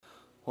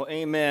Well,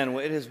 amen.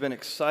 Well, it has been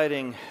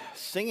exciting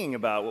singing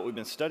about what we've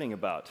been studying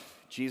about.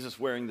 Jesus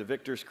wearing the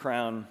victor's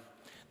crown,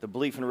 the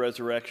belief in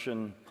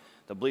resurrection,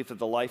 the belief that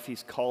the life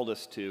he's called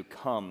us to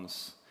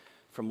comes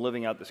from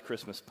living out this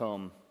Christmas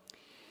poem.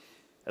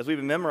 As we've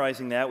been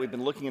memorizing that, we've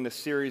been looking in this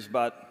series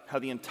about how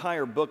the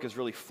entire book is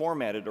really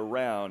formatted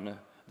around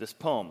this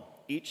poem.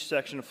 Each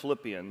section of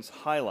Philippians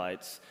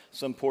highlights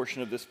some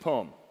portion of this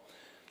poem.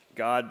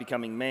 God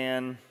becoming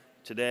man.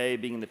 Today,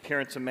 being in the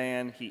appearance of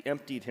man, he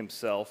emptied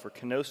himself or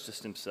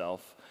kenosis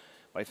himself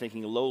by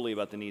thinking lowly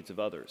about the needs of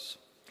others.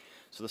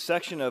 So the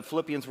section of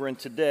Philippians we're in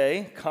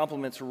today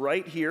complements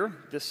right here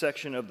this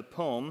section of the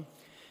poem.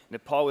 And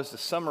if Paul was to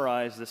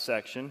summarize this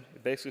section,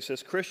 it basically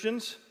says,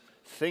 Christians,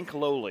 think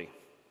lowly.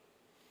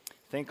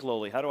 Think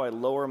lowly. How do I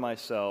lower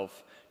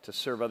myself to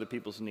serve other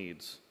people's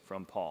needs?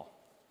 From Paul.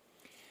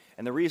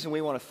 And the reason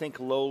we want to think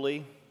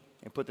lowly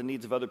and put the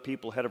needs of other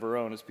people ahead of our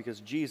own is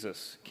because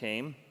Jesus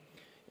came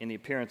in the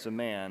appearance of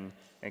man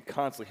and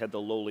constantly had the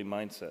lowly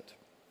mindset.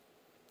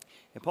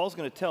 And Paul's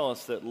going to tell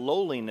us that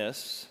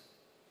lowliness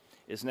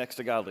is next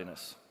to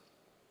godliness.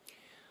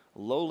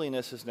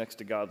 Lowliness is next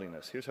to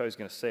godliness. Here's how he's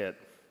going to say it.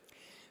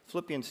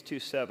 Philippians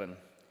 2:7.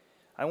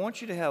 I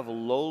want you to have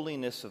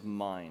lowliness of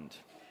mind.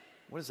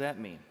 What does that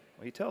mean?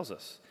 Well, he tells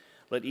us,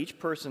 let each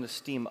person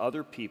esteem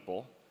other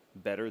people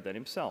better than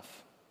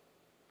himself.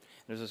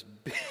 There's this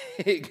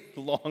big,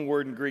 long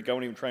word in Greek I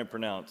won't even try and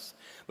pronounce.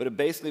 But it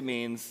basically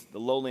means, the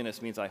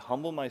lowliness means I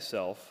humble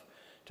myself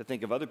to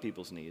think of other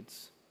people's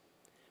needs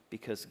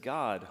because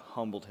God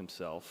humbled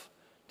himself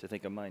to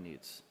think of my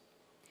needs.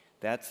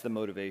 That's the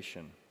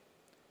motivation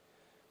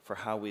for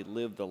how we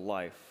live the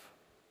life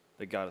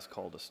that God has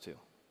called us to.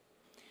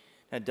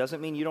 Now, it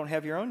doesn't mean you don't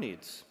have your own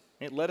needs.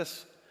 Let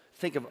us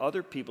think of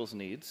other people's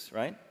needs,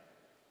 right?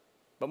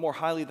 But more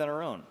highly than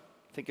our own.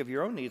 Think of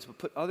your own needs, but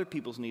put other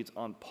people's needs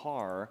on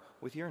par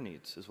with your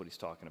needs, is what he's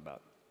talking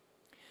about.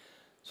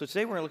 So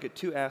today we're going to look at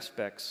two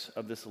aspects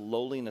of this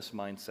lowliness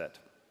mindset.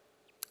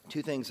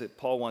 Two things that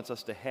Paul wants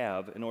us to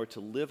have in order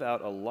to live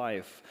out a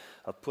life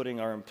of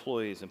putting our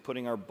employees and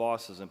putting our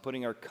bosses and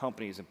putting our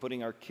companies and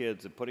putting our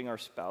kids and putting our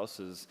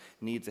spouses'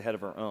 needs ahead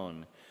of our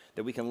own,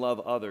 that we can love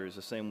others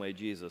the same way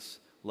Jesus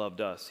loved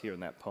us here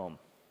in that poem.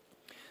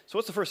 So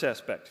what's the first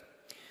aspect?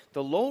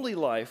 The lowly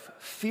life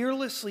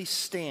fearlessly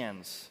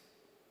stands.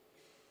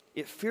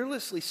 It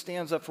fearlessly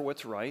stands up for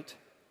what's right.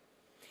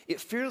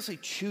 It fearlessly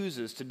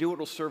chooses to do what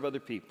will serve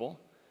other people.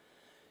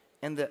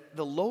 And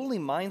the lowly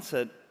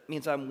mindset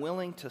means I'm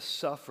willing to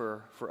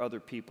suffer for other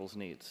people's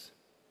needs.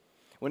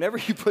 Whenever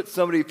you put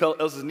somebody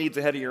else's needs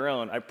ahead of your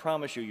own, I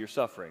promise you're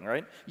suffering,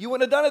 right? You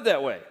wouldn't have done it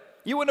that way.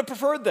 You wouldn't have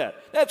preferred that.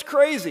 That's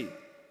crazy.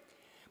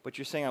 But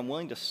you're saying I'm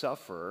willing to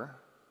suffer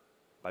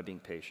by being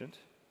patient,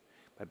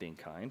 by being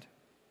kind,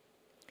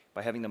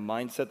 by having the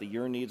mindset that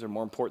your needs are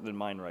more important than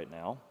mine right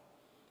now.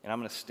 And I'm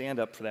going to stand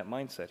up for that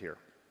mindset here.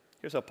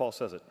 Here's how Paul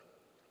says it.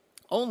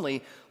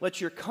 Only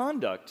let your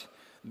conduct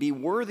be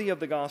worthy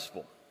of the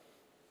gospel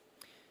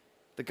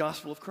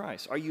of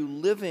Christ. Are you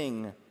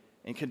living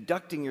and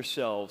conducting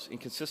yourselves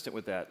inconsistent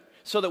with that?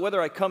 So that whether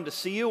I come to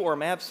see you or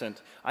am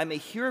absent, I may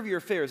hear of your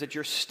affairs, that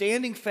you're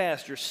standing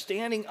fast, you're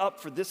standing up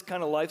for this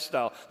kind of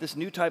lifestyle, this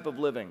new type of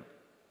living.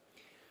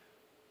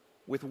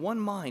 With one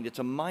mind, it's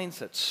a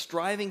mindset,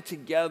 striving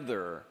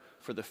together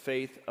for the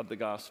faith of the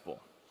gospel.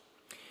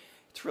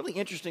 It's really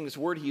interesting, this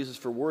word he uses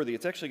for worthy.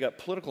 It's actually got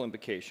political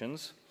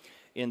implications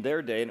in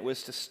their day, and it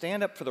was to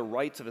stand up for the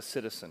rights of a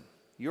citizen.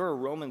 You're a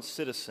Roman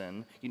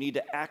citizen. You need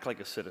to act like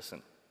a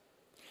citizen.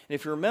 And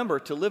if you remember,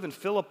 to live in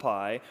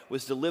Philippi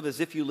was to live as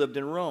if you lived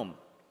in Rome.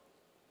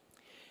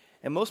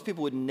 And most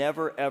people would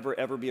never, ever,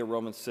 ever be a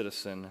Roman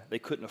citizen. They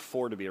couldn't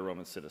afford to be a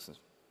Roman citizen.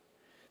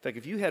 In fact,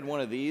 if you had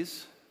one of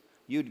these,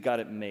 you'd got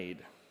it made.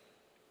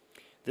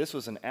 This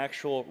was an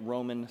actual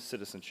Roman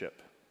citizenship.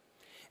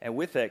 And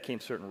with that came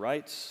certain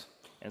rights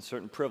and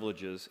certain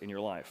privileges in your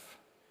life.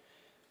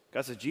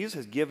 God says, Jesus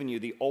has given you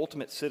the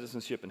ultimate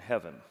citizenship in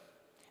heaven.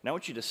 And I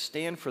want you to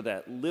stand for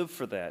that, live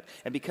for that.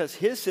 And because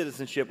his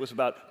citizenship was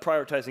about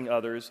prioritizing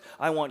others,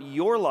 I want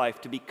your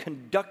life to be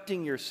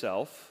conducting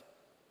yourself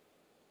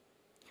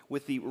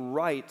with the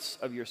rights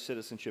of your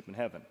citizenship in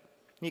heaven.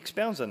 He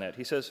expounds on that.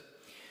 He says,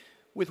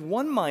 with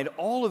one mind,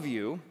 all of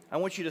you, I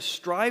want you to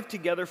strive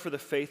together for the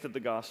faith of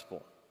the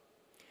gospel.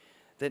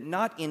 That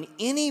not in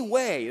any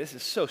way, this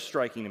is so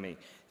striking to me,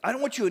 I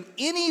don't want you in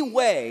any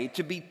way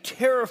to be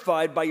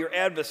terrified by your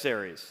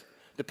adversaries.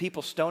 The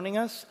people stoning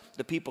us,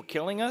 the people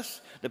killing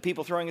us, the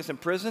people throwing us in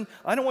prison.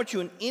 I don't want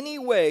you in any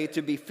way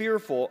to be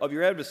fearful of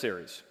your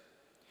adversaries,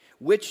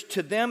 which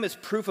to them is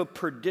proof of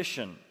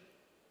perdition,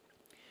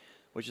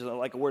 which is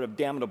like a word of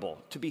damnable.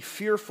 To be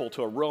fearful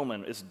to a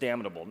Roman is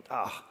damnable.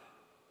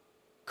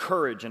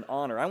 Courage and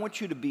honor. I want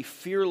you to be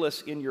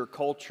fearless in your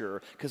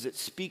culture because it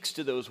speaks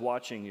to those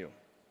watching you.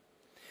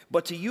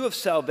 But to you of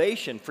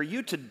salvation, for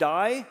you to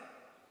die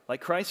like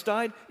Christ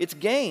died, it's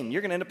gain.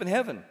 You're going to end up in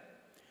heaven.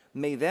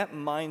 May that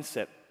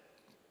mindset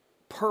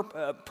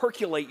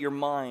percolate your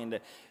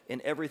mind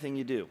in everything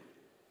you do.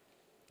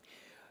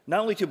 Not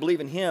only to believe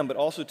in him, but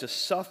also to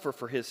suffer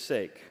for his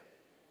sake.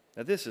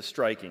 Now this is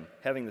striking,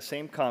 having the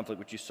same conflict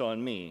which you saw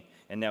in me,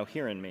 and now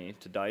here in me,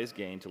 to die is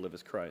gain, to live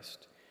is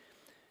Christ.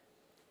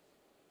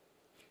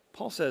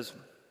 Paul says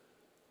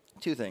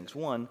two things.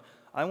 One,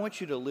 I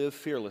want you to live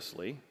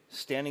fearlessly,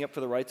 standing up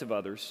for the rights of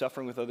others,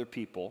 suffering with other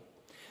people,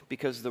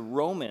 because the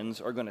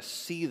Romans are going to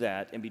see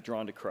that and be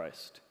drawn to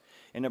Christ.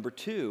 And number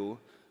two,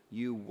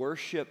 you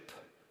worship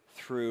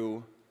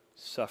through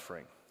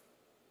suffering.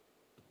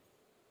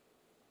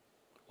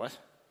 What?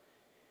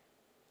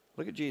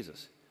 Look at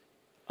Jesus.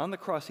 On the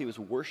cross, he was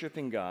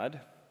worshiping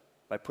God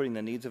by putting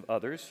the needs of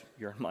others,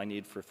 your and my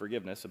need for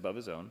forgiveness, above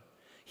his own.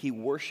 He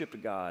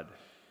worshiped God.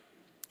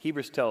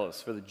 Hebrews tell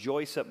us, for the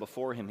joy set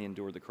before him, he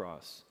endured the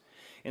cross.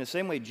 In the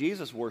same way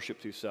Jesus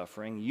worshiped through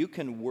suffering, you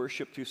can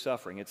worship through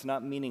suffering. It's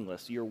not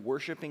meaningless. You're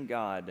worshiping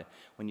God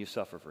when you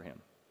suffer for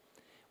him,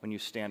 when you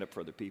stand up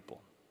for other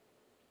people.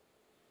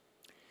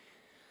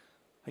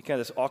 I kind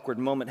of this awkward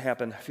moment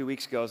happened a few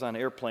weeks ago. I was on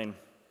an airplane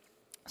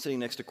sitting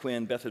next to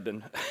Quinn. Beth had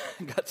been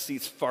got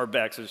seats far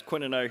back, so there's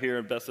Quinn and I are here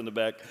and Beth's in the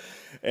back.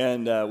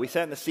 And we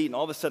sat in the seat, and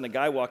all of a sudden a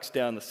guy walks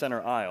down the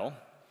center aisle,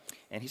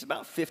 and he's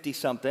about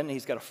 50-something, and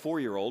he's got a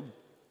 4-year-old,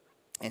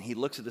 and he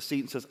looks at the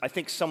seat and says, I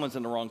think someone's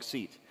in the wrong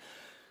seat.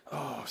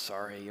 Oh,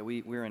 sorry,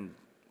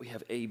 we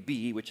have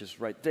AB, which is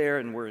right there,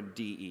 and we're in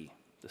DE.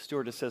 The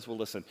stewardess says, well,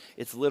 listen,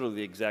 it's literally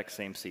the exact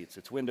same seats.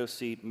 It's window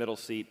seat, middle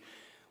seat.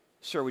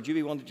 Sir, would you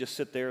be willing to just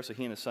sit there so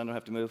he and his son don't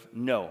have to move?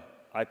 No,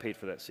 I paid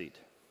for that seat.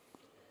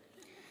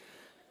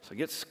 So he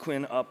gets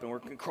Quinn up, and we're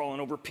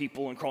crawling over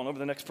people and crawling over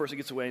the next person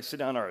gets away, sit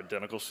down in our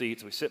identical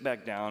seats. We sit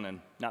back down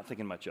and not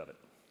thinking much of it.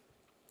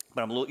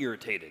 But I'm a little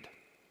irritated.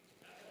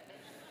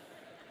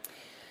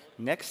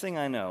 Next thing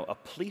I know, a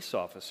police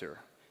officer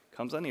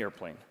comes on the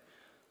airplane,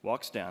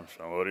 walks down,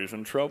 somebody's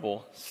in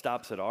trouble,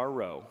 stops at our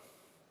row,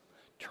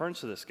 turns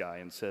to this guy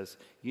and says,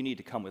 you need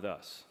to come with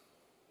us.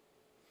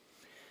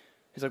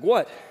 He's like,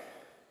 what?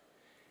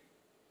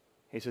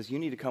 He says, you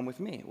need to come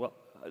with me. Well,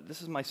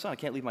 this is my son. I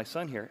can't leave my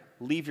son here.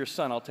 Leave your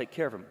son. I'll take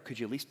care of him. Could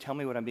you at least tell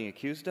me what I'm being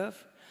accused of?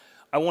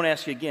 I won't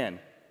ask you again.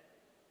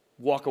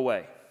 Walk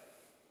away.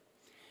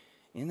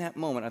 In that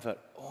moment, I thought,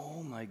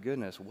 oh my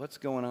goodness, what's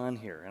going on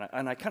here?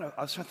 And I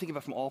was trying to think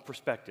about it from all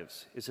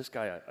perspectives. Is this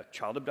guy a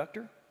child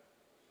abductor?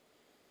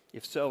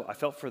 If so, I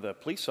felt for the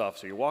police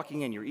officer. You're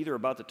walking in, you're either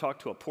about to talk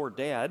to a poor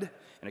dad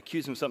and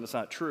accuse him of something that's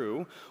not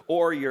true,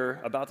 or you're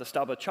about to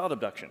stop a child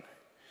abduction.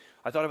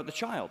 I thought about the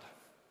child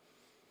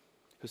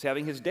who's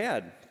having his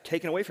dad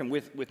taken away from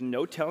him with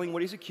no telling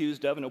what he's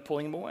accused of and no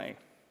pulling him away.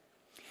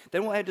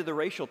 Then we'll add to the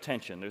racial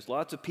tension. There's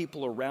lots of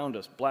people around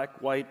us,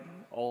 black, white,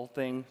 all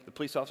thing. The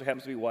police officer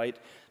happens to be white.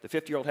 The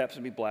 50-year-old happens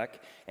to be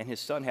black, and his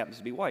son happens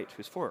to be white,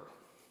 who's 4.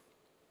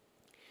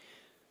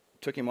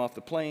 Took him off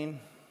the plane,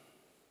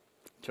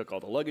 took all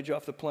the luggage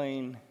off the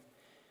plane,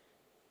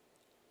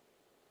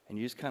 and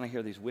you just kind of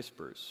hear these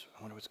whispers.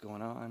 I wonder what's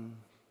going on.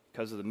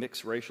 Because of the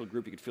mixed racial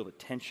group, you could feel the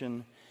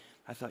tension.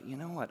 I thought, you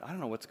know what? I don't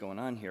know what's going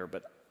on here,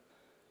 but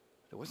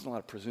there wasn't a lot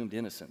of presumed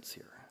innocence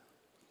here.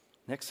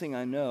 Next thing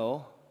I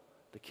know,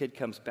 the kid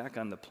comes back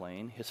on the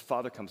plane. His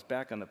father comes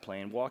back on the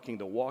plane, walking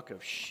the walk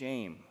of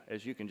shame,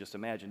 as you can just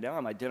imagine. Now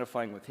I'm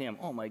identifying with him.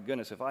 Oh, my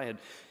goodness, if I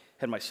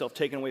had myself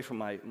taken away from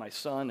my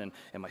son,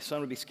 and my son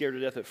would be scared to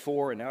death at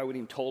 4, and now I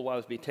wouldn't even told why I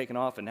was being taken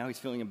off, and now he's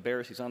feeling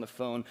embarrassed. He's on the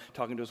phone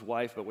talking to his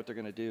wife about what they're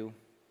going to do.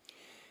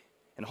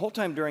 And the whole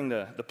time during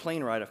the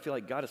plane ride, I feel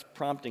like God is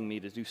prompting me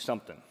to do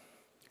something.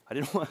 I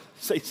didn't want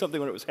to say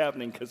something when it was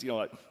happening because,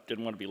 I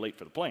didn't want to be late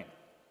for the plane.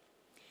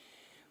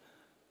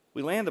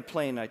 We land the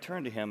plane, and I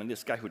turned to him, and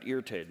this guy who had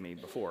irritated me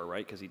before,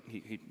 right, because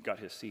he got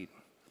his seat.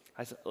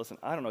 I said, listen,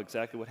 I don't know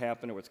exactly what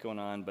happened or what's going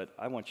on, but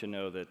I want you to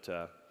know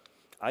that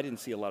I didn't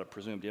see a lot of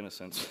presumed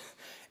innocence,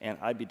 and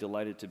I'd be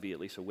delighted to be at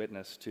least a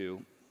witness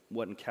to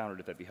what encountered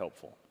if that'd be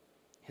helpful.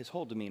 His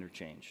whole demeanor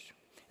changed.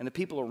 And the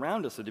people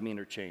around us, the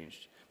demeanor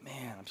changed.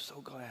 Man, I'm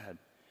so glad.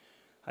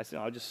 I said,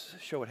 I'll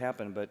just show what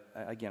happened, but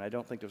again, I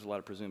don't think there's a lot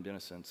of presumed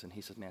innocence. And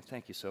he said, man,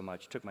 thank you so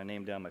much. He took my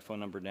name down, my phone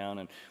number down,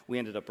 and we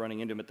ended up running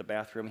into him at the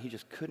bathroom, and he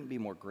just couldn't be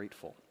more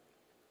grateful.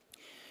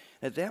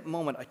 At that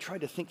moment, I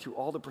tried to think through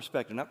all the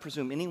perspective, not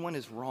presume anyone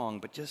is wrong,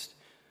 but just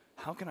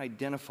how can I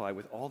identify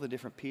with all the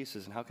different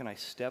pieces, and how can I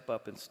step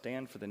up and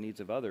stand for the needs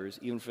of others,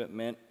 even if it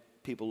meant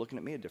people looking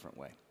at me a different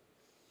way?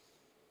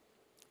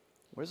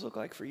 What does it look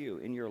like for you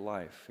in your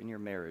life, in your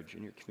marriage,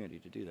 in your community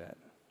to do that?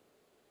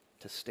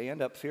 To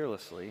stand up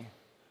fearlessly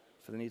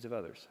for the needs of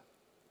others.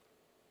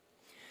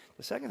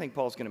 The second thing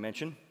Paul's going to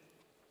mention,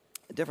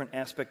 a different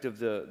aspect of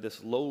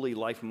this lowly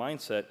life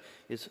mindset,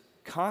 is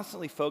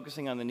constantly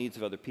focusing on the needs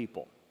of other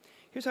people.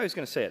 Here's how he's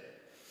going to say it.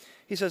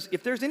 He says,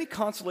 if there's any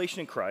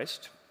consolation in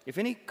Christ, if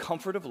any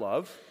comfort of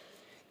love,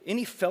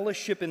 any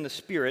fellowship in the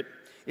Spirit,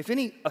 if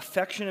any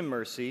affection and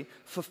mercy,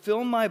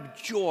 fulfill my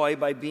joy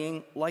by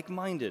being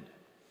like-minded.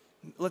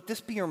 Let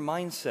this be your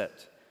mindset.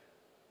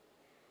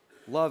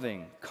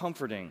 Loving,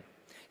 comforting.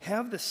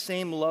 Have the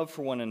same love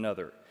for one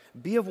another.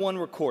 Be of one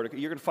accord.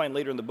 You're going to find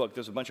later in the book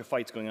there's a bunch of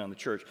fights going on in the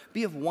church.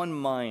 Be of one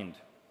mind.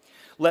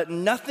 Let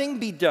nothing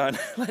be done,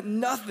 let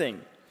nothing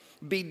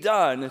be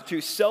done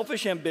through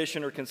selfish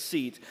ambition or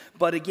conceit,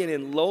 but again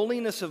in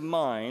lowliness of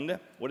mind.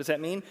 What does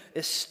that mean?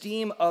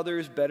 Esteem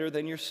others better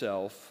than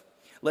yourself.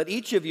 Let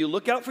each of you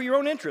look out for your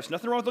own interests.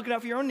 Nothing wrong with looking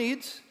out for your own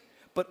needs,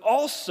 but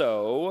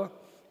also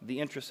the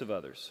interests of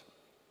others.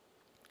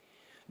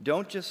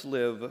 Don't just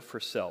live for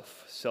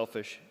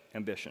selfish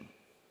ambition.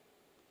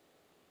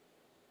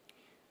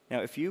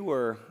 Now, if you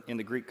were in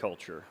the Greek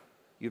culture,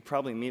 you'd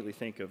probably immediately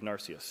think of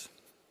Narcissus.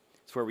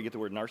 It's where we get the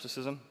word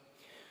narcissism.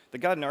 The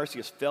god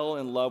Narcissus fell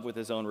in love with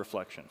his own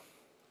reflection.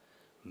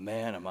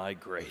 Man, am I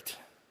great.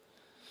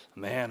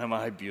 Man, am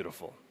I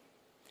beautiful.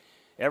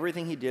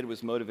 Everything he did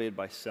was motivated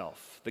by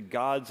self. The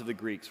gods of the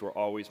Greeks were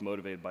always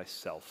motivated by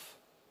self.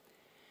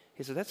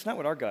 He said, that's not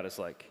what our God is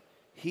like.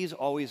 He's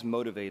always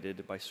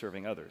motivated by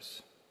serving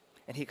others.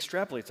 And he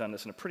extrapolates on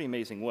this in a pretty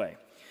amazing way.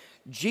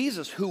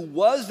 Jesus, who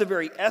was the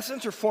very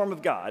essence or form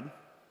of God,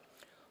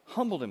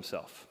 humbled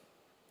himself.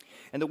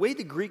 And the way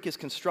the Greek is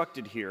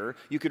constructed here,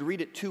 you could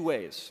read it two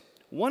ways.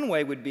 One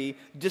way would be,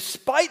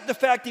 despite the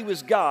fact he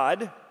was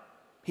God,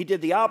 he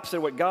did the opposite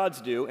of what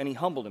gods do, and he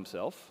humbled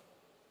himself.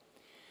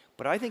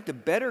 But I think the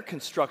better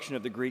construction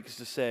of the Greek is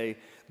to say,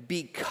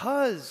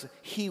 because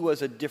he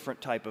was a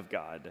different type of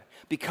God,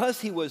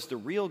 because he was the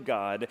real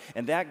God,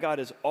 and that God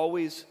is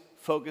always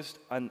focused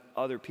on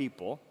other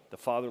people. The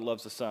Father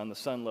loves the Son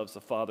loves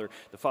the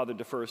Father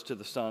defers to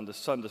the Son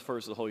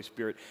defers to the Holy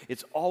Spirit.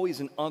 It's always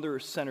an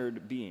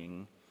other-centered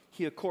being.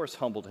 He, of course,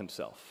 humbled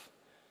himself.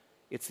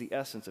 It's the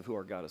essence of who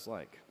our God is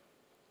like.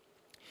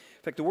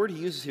 In fact, the word he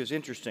uses here is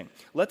interesting.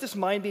 Let this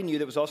mind be in you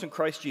that was also in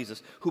Christ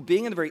Jesus, who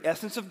being in the very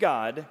essence of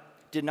God,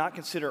 did not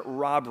consider it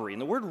robbery.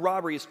 And the word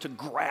robbery is to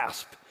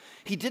grasp.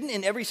 He didn't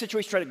in every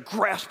situation try to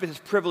grasp at his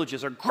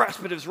privileges or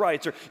grasp at his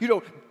rights or,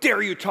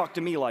 dare you talk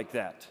to me like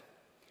that.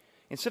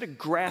 Instead of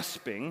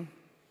grasping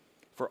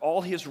for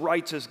all his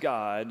rights as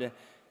God,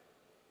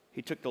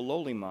 he took the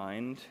lowly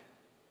mind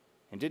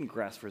and didn't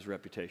grasp for his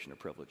reputation or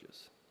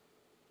privileges.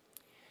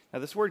 Now,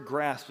 this word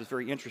grasp is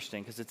very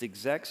interesting because it's the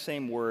exact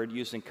same word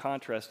used in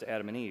contrast to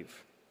Adam and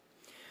Eve.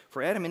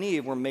 For Adam and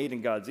Eve were made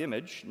in God's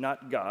image,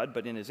 not God,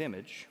 but in his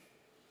image.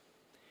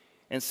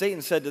 And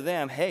Satan said to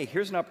them, hey,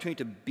 here's an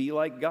opportunity to be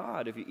like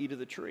God if you eat of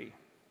the tree.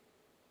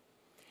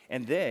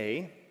 And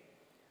they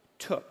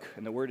took,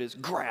 and the word is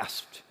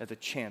grasped at the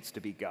chance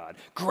to be God,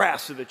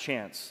 grasped at the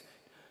chance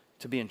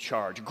to be in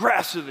charge,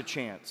 grasped at the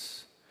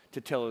chance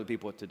to tell other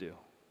people what to do.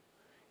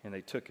 And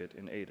they took it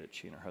and ate it,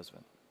 she and her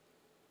husband.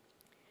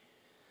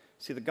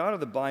 See, the God of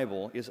the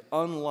Bible is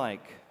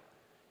unlike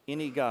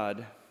any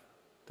God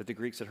that the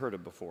Greeks had heard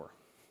of before.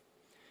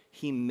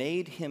 He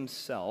made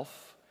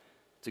himself,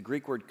 it's a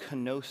Greek word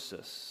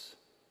kenosis,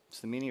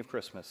 it's the meaning of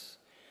Christmas.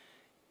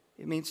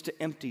 It means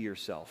to empty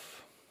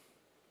yourself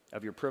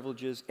of your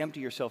privileges, empty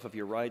yourself of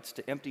your rights,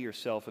 to empty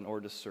yourself in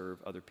order to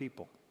serve other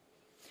people.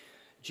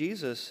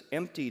 Jesus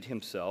emptied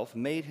himself,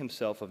 made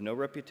himself of no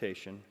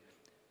reputation.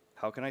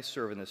 How can I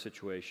serve in this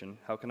situation?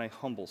 How can I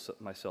humble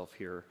myself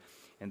here?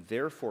 And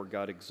therefore,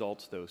 God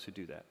exalts those who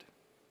do that.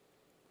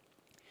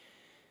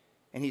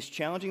 And he's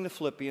challenging the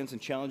Philippians and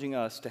challenging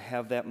us to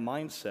have that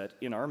mindset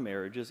in our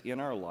marriages, in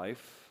our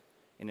life,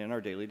 and in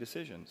our daily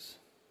decisions.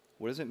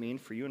 What does it mean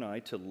for you and I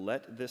to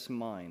let this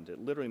mind? It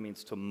literally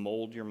means to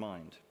mold your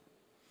mind.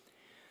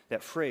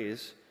 That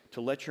phrase,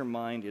 to let your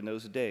mind in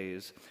those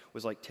days,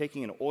 was like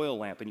taking an oil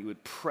lamp and you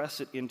would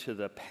press it into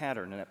the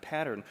pattern, and that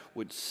pattern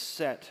would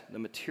set the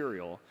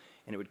material,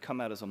 and it would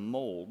come out as a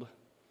mold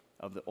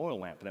of the oil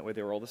lamp, and that way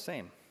they were all the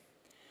same.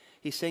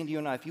 He's saying to you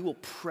and I, if you will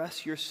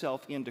press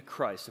yourself into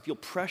Christ, if you'll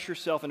press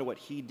yourself into what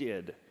he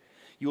did,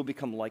 you will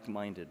become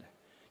like-minded.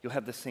 You'll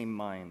have the same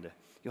mind.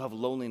 You'll have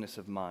lowliness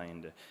of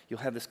mind. You'll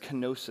have this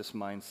kenosis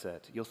mindset.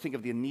 You'll think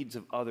of the needs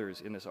of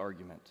others in this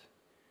argument.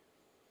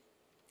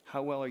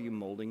 How well are you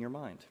molding your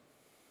mind?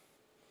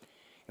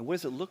 And what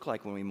does it look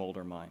like when we mold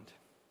our mind?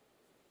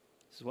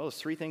 There's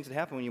three things that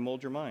happen when you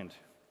mold your mind.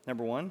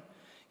 Number one,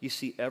 you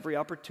see every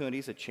opportunity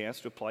as a chance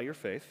to apply your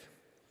faith.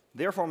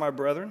 Therefore, my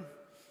brethren,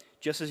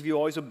 just as you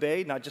always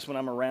obey, not just when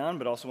I'm around,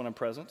 but also when I'm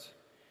present,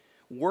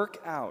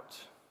 work out,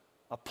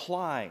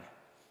 apply,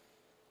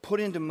 put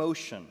into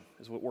motion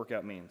is what work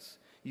out means.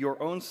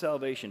 Your own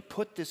salvation.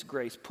 Put this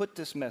grace, put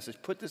this message,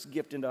 put this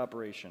gift into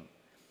operation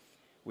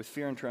with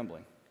fear and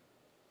trembling.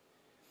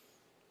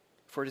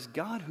 For it is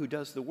God who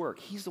does the work.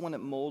 He's the one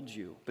that molds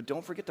you. But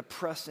don't forget to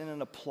press in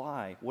and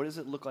apply. What does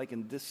it look like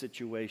in this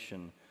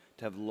situation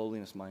to have the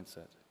lowliness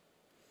mindset?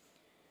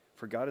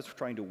 For God is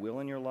trying to will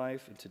in your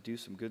life and to do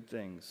some good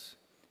things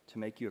to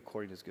make you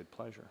according to his good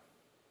pleasure.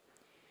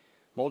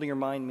 Molding your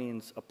mind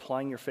means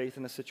applying your faith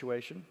in a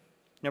situation.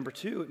 Number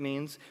two, it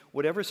means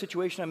whatever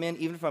situation I'm in,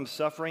 even if I'm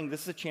suffering,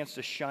 this is a chance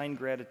to shine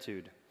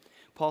gratitude.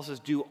 Paul says,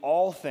 do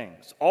all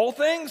things,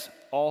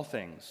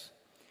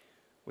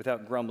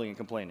 without grumbling and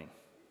complaining.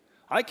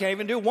 I can't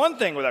even do one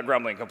thing without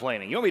grumbling and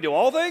complaining. You want me to do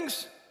all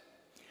things?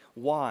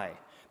 Why?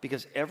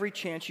 Because every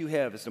chance you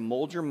have is to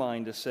mold your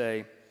mind to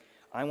say,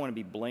 I want to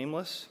be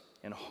blameless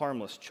and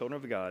harmless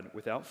children of God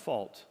without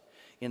fault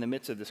in the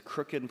midst of this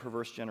crooked and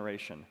perverse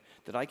generation,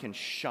 that I can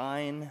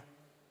shine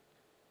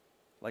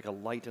like a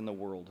light in the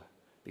world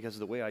because of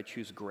the way I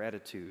choose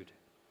gratitude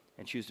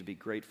and choose to be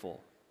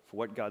grateful for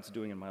what God's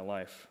doing in my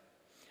life.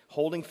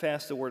 Holding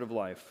fast the word of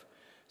life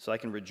so I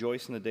can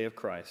rejoice in the day of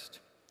Christ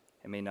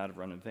and may not have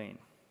run in vain.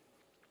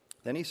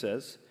 Then he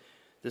says,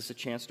 this is a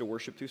chance to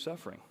worship through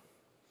suffering.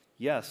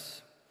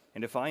 Yes,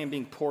 and if I am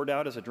being poured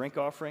out as a drink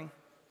offering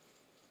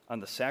on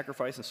the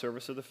sacrifice and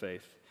service of the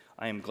faith,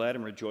 I am glad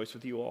and rejoice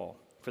with you all.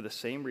 For the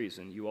same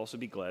reason, you also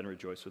be glad and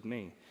rejoice with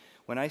me.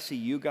 When I see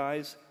you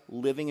guys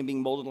living and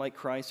being molded like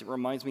Christ, it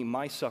reminds me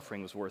my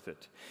suffering was worth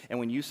it. And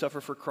when you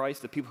suffer for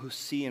Christ, the people who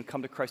see and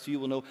come to Christ, you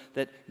will know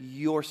that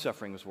your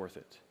suffering was worth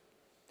it.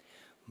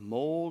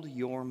 Mold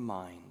your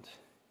mind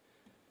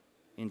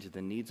into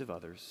the needs of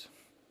others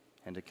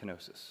and to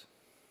kenosis.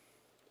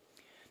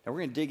 Now we're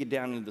going to dig it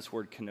down into this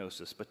word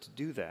kenosis, but to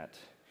do that,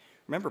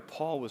 remember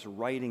Paul was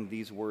writing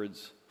these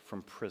words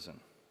from prison.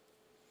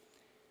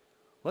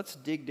 Let's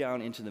dig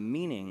down into the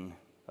meaning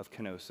of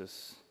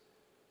kenosis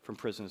from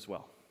prison as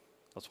well.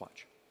 Let's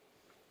watch.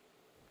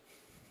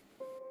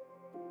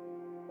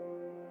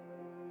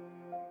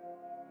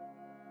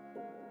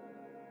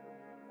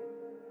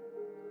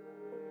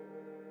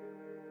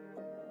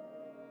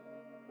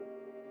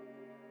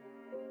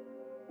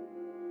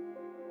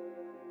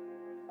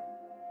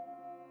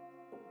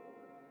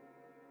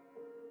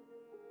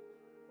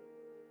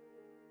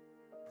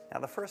 Now,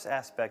 the first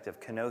aspect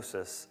of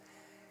kenosis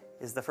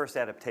is the first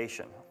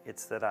adaptation.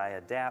 It's that I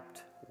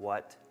adapt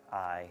what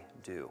I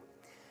do.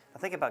 Now,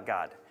 think about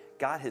God.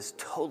 God is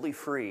totally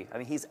free. I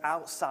mean, he's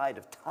outside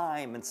of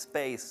time and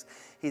space.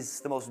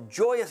 He's the most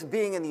joyous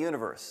being in the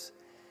universe.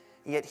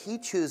 And yet he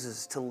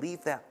chooses to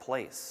leave that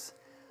place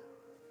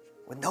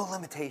with no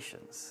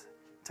limitations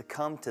to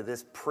come to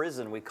this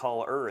prison we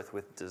call earth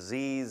with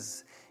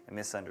disease and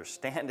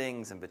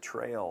misunderstandings and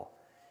betrayal.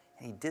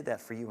 And he did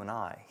that for you and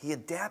I. He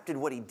adapted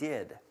what he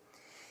did.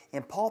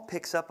 And Paul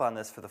picks up on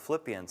this for the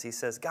Philippians. He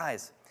says,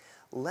 guys,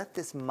 let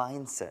this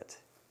mindset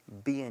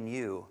be in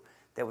you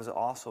that was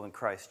also in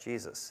Christ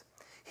Jesus.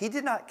 He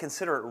did not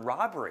consider it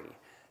robbery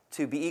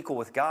to be equal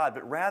with God,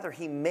 but rather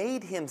he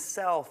made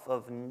himself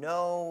of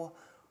no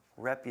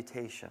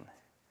reputation.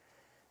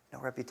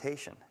 No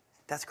reputation.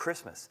 That's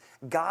Christmas.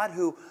 God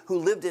who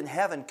lived in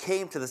heaven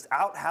came to this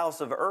outhouse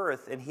of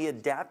earth, and he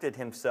adapted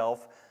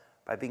himself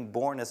by being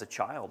born as a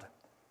child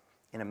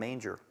in a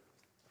manger.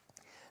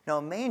 Now,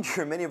 a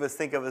manger, many of us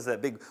think of as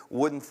that big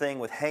wooden thing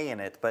with hay in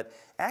it, but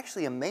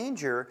actually a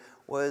manger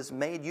was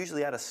made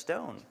usually out of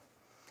stone.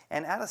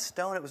 And out of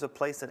stone, it was a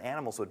place that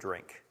animals would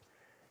drink.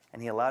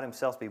 And he allowed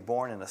himself to be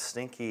born in a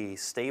stinky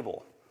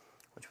stable,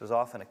 which was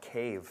often a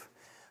cave,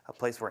 a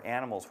place where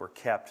animals were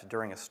kept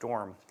during a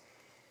storm.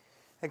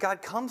 And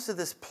God comes to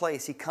this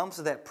place. He comes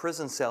to that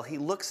prison cell. He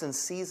looks and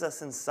sees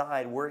us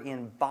inside. We're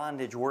in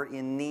bondage. We're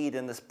in need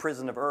in this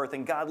prison of earth.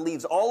 And God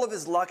leaves all of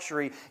his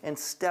luxury and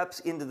steps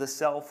into the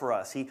cell for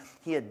us.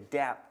 He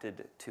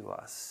adapted to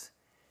us.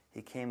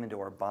 He came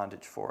into our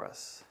bondage for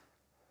us.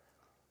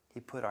 He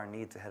put our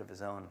needs ahead of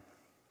his own.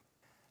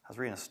 I was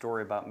reading a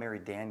story about Mary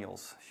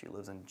Daniels. She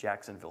lives in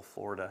Jacksonville,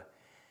 Florida.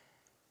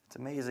 What's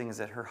amazing is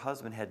that her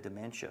husband had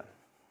dementia.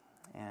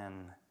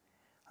 And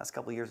the last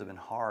couple of years have been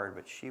hard,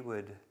 but she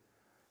would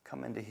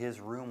come into his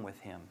room with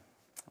him.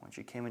 When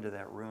she came into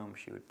that room,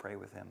 she would pray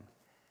with him,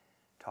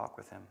 talk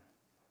with him,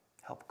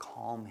 help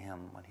calm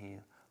him when he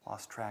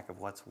lost track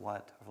of what's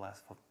what over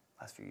the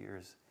last few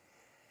years.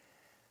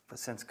 But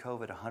since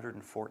COVID,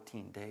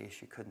 114 days,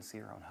 she couldn't see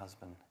her own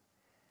husband.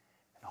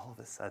 And all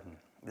of a sudden,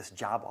 this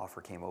job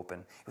offer came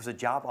open. It was a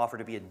job offer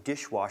to be a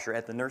dishwasher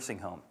at the nursing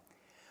home.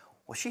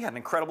 Well, she had an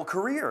incredible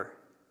career,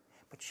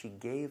 but she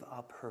gave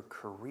up her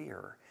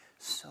career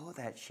so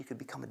that she could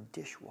become a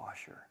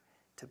dishwasher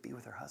to be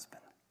with her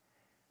husband.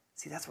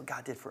 See, that's what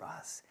God did for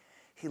us.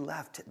 He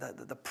left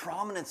the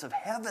prominence of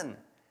heaven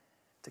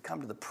to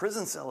come to the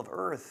prison cell of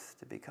earth,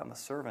 to become a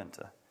servant,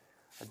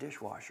 a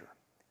dishwasher,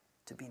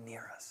 to be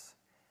near us,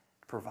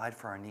 to provide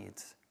for our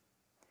needs.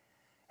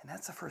 And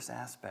that's the first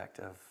aspect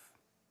of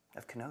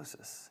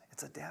kenosis.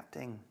 It's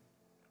adapting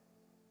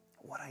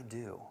what I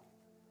do.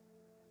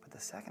 But the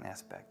second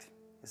aspect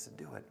is to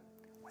do it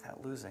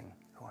without losing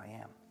who I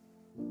am.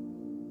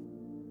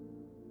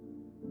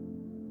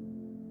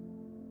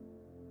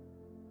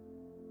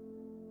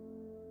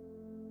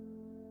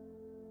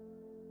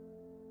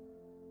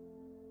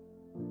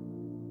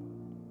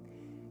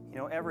 You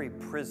know, every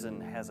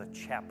prison has a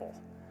chapel.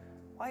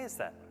 Why is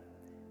that?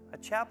 A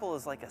chapel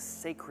is like a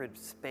sacred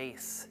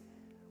space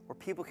where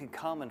people can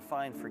come and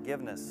find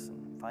forgiveness,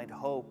 and find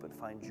hope, and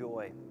find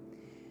joy.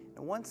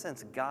 In one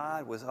sense,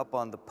 God was up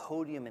on the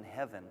podium in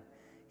heaven.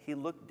 He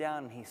looked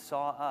down and he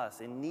saw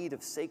us in need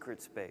of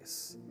sacred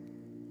space,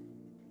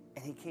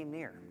 and he came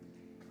near.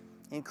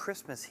 In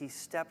Christmas, he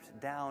stepped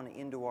down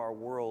into our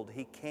world.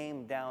 He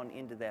came down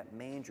into that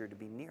manger to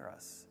be near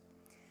us.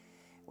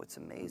 What's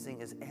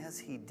amazing is as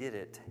he did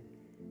it,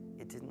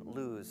 it didn't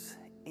lose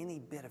any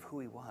bit of who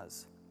he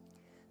was.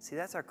 See,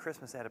 that's our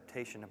Christmas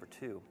adaptation number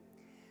 2.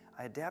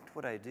 I adapt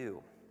what I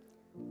do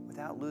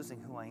without losing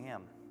who I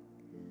am.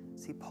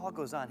 See, Paul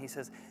goes on. He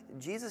says,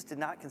 Jesus did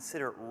not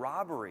consider it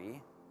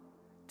robbery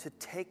to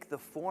take the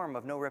form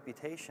of no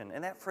reputation.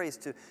 And that phrase,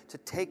 to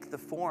take the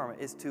form,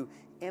 is to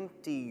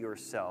empty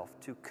yourself,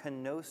 to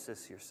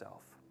kenosis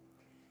yourself.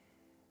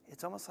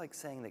 It's almost like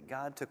saying that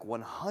God took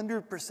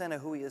 100%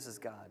 of who he is as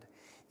God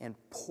and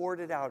poured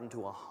it out into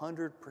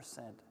 100%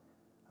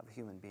 of a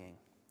human being.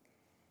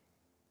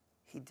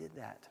 He did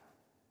that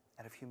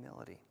out of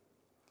humility.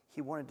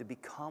 He wanted to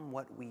become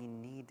what we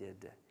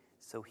needed,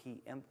 so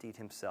he emptied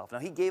himself. Now,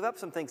 he gave up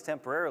some things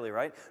temporarily,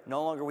 right?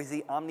 No longer was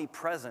he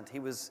omnipresent. He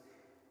was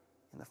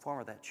in the form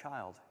of that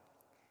child.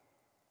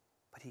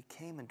 But he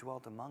came and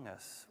dwelt among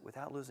us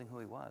without losing who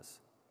he was.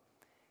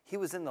 He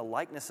was in the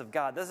likeness of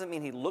God. Doesn't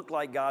mean he looked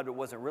like God but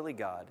wasn't really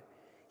God.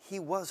 He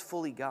was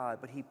fully God,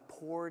 but he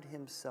poured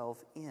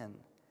himself in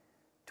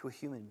to a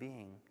human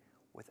being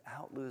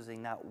without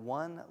losing not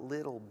one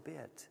little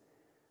bit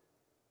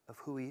of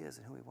who he is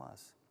and who he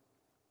was.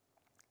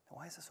 Now,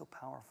 why is this so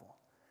powerful?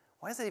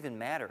 Why does that even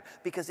matter?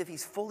 Because if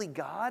he's fully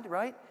God,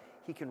 right,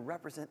 he can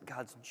represent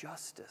God's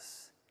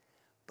justice.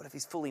 But if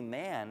he's fully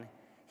man,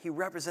 he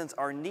represents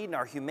our need and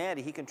our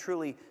humanity. He can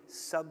truly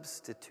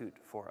substitute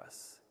for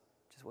us,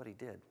 which is what he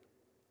did.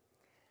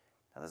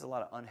 Now, there's a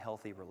lot of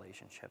unhealthy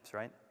relationships,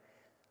 right?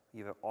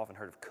 You've often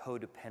heard of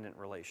codependent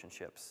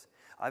relationships.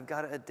 I've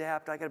got to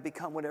adapt. I've got to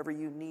become whatever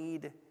you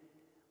need.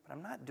 But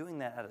I'm not doing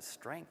that out of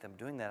strength. I'm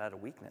doing that out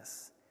of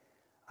weakness.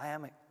 I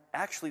am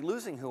actually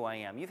losing who I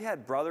am. You've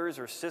had brothers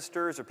or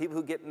sisters or people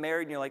who get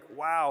married and you're like,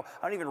 wow,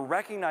 I don't even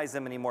recognize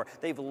them anymore.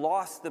 They've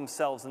lost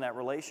themselves in that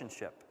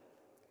relationship.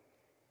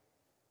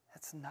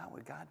 That's not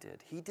what God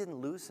did. He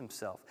didn't lose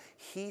himself.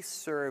 He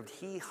served,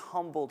 he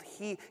humbled,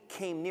 he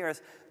came near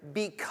us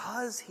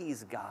because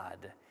he's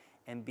God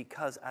and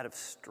because out of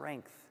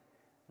strength,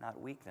 not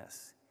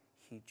weakness,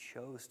 he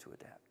chose to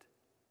adapt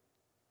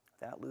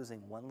without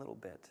losing one little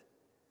bit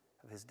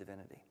of his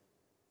divinity.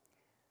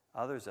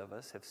 Others of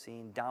us have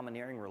seen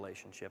domineering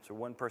relationships where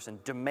one person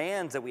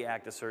demands that we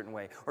act a certain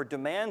way or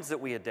demands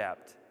that we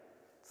adapt.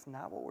 It's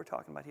not what we're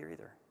talking about here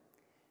either.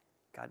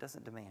 God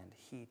doesn't demand.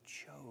 He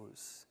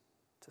chose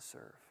to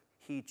serve.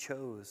 He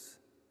chose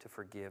to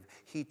forgive.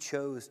 He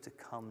chose to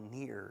come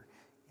near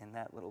in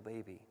that little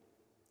baby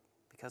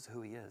because of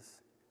who he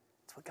is.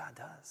 It's what God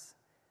does.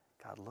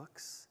 God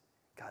looks,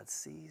 God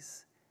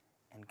sees,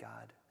 and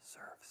God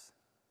serves.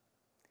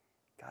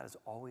 God is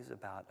always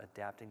about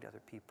adapting to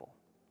other people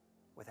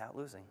without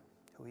losing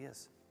who he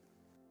is.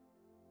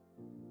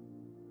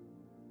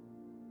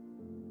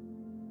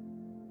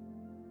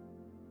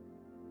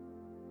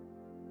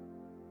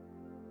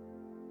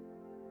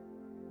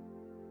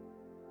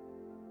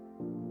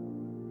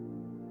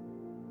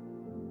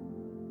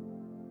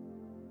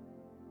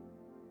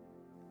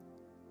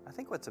 I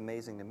think what's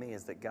amazing to me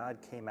is that God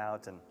came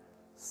out and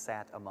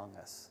sat among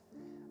us.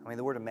 I mean,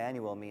 the word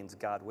Emmanuel means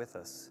God with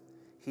us.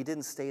 He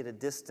didn't stay at a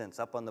distance,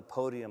 up on the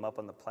podium, up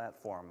on the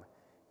platform.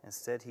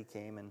 Instead, he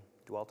came and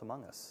dwelt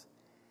among us.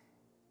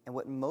 And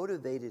what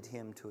motivated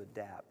him to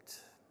adapt,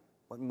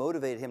 what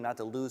motivated him not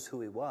to lose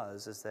who he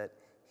was, is that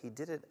he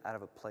did it out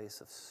of a place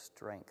of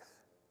strength.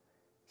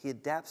 He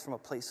adapts from a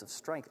place of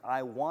strength.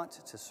 I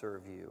want to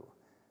serve you.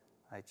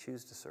 I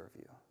choose to serve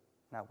you,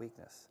 not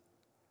weakness.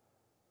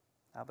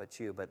 How about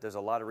you? But there's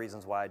a lot of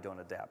reasons why I don't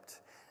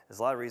adapt. There's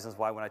a lot of reasons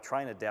why when I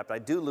try and adapt, I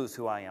do lose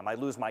who I am. I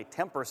lose my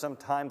temper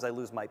sometimes. I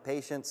lose my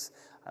patience.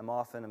 I'm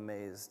often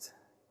amazed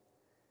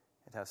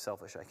at how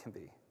selfish I can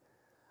be.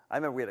 I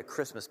remember we had a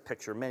Christmas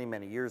picture many,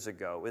 many years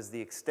ago. It was the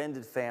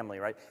extended family,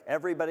 right?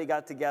 Everybody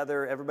got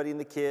together, everybody and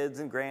the kids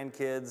and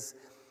grandkids,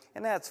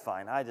 and that's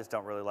fine. I just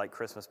don't really like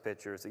Christmas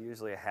pictures. They're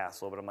usually a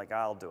hassle, but I'm like,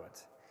 I'll do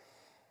it.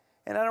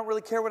 And I don't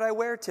really care what I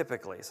wear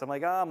typically. So I'm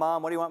like,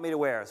 Mom, what do you want me to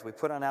wear? So we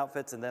put on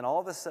outfits, and then all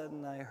of a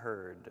sudden I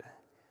heard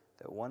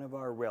that one of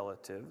our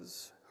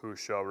relatives, who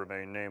shall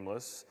remain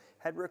nameless,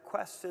 had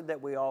requested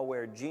that we all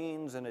wear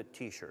jeans and a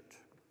t-shirt.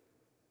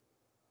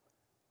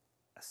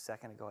 A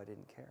second ago, I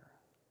didn't care.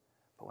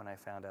 But when I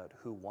found out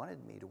who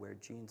wanted me to wear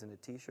jeans and a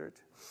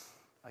t-shirt,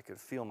 I could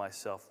feel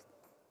myself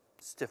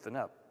stiffen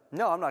up.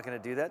 No, I'm not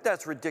going to do that.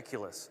 That's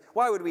ridiculous.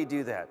 Why would we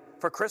do that?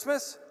 For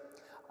Christmas?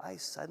 I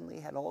suddenly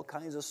had all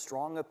kinds of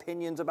strong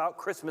opinions about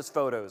Christmas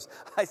photos.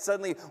 I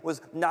suddenly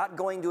was not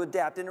going to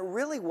adapt. And it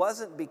really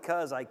wasn't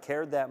because I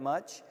cared that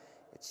much.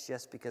 It's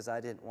just because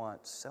I didn't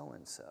want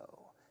so-and-so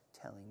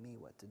telling me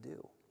what to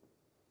do.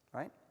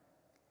 Right?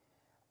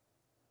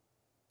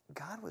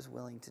 God was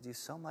willing to do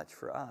so much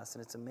for us,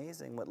 and it's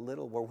amazing what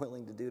little we're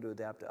willing to do to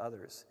adapt to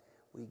others.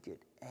 We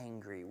get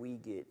angry, we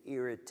get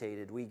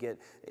irritated, we get,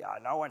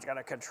 no one's going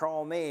to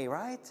control me,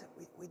 right?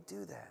 We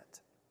do that.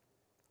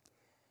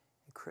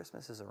 And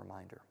Christmas is a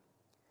reminder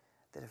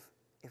that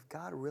if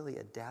God really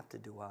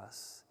adapted to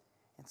us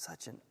in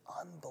such an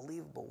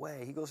unbelievable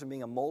way, he goes from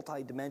being a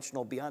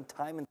multi-dimensional, beyond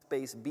time and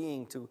space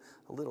being to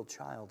a little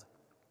child.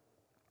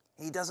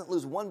 He doesn't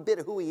lose one bit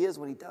of who he is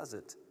when he does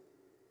it.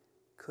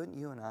 Couldn't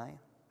you and I,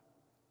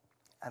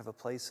 out of a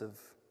place of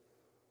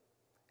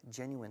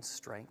genuine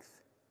strength,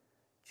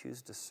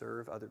 choose to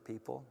serve other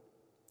people,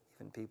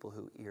 even people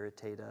who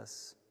irritate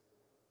us,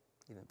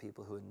 even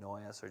people who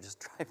annoy us or just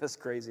drive us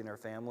crazy in our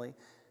family?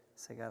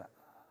 Say, God,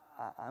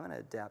 I'm going to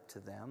adapt to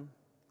them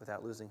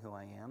without losing who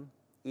I am.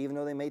 Even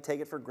though they may take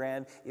it for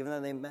granted, even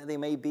though they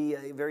may be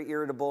very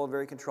irritable and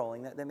very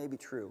controlling, that may be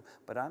true.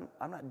 But I'm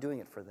not doing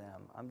it for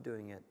them. I'm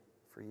doing it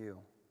for you.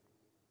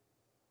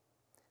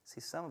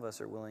 See, some of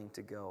us are willing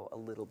to go a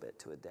little bit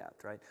to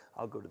adapt, right?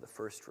 I'll go to the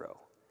first row.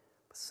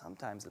 But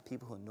sometimes the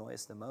people who annoy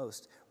us the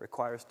most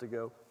require us to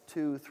go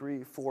 2,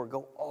 3, 4,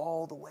 go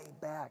all the way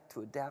back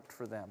to adapt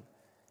for them.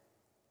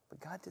 But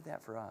God did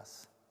that for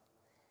us.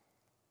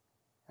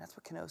 And that's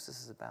what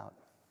kenosis is about.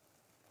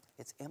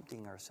 It's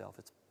emptying ourselves.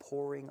 It's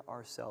pouring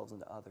ourselves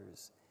into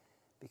others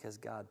because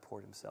God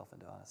poured himself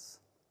into us.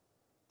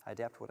 I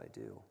adapt what I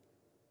do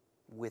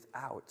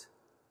without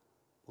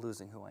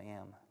losing who I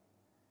am.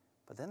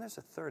 But then there's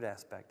a third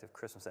aspect of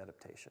Christmas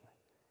adaptation.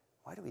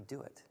 Why do we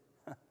do it?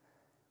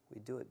 We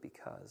do it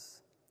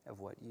because of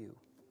what you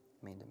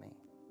mean to me.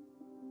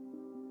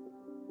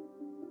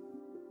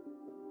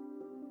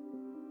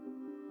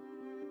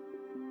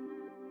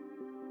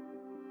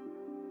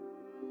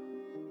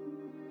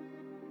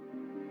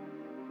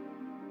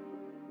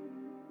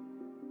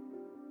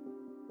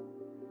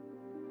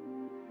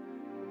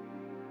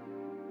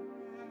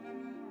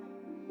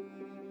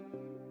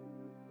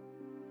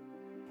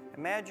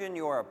 Imagine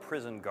you're a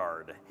prison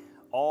guard.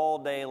 All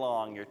day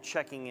long, you're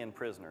checking in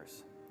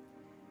prisoners.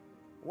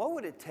 What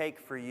would it take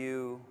for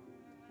you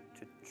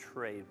to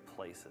trade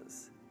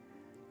places?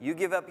 You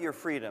give up your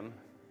freedom,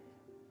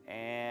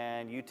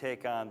 and you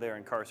take on their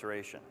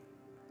incarceration.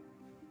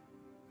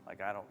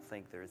 Like, I don't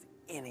think there's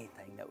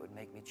anything that would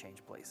make me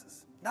change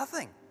places.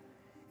 Nothing.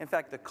 In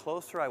fact, the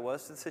closer I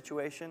was to the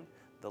situation,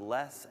 the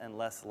less and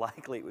less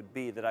likely it would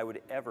be that I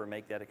would ever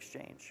make that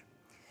exchange.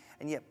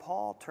 And yet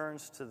Paul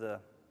turns to the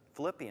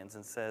Philippians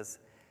and says,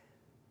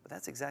 but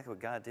that's exactly what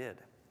God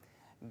did.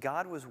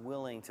 God was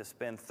willing to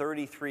spend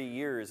 33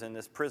 years in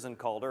this prison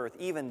called earth,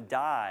 even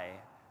die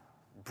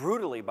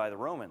brutally by the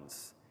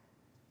Romans.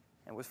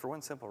 And it was for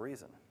one simple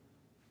reason.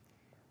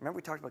 Remember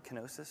we talked about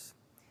kenosis?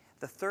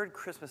 The third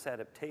Christmas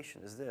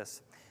adaptation is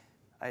this.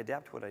 I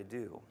adapt what I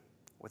do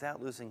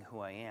without losing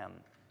who I am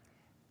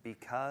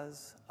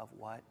because of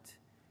what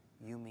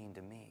you mean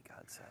to me,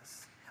 God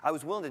says. I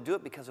was willing to do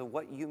it because of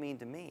what you mean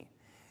to me.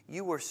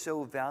 You were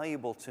so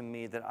valuable to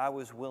me that I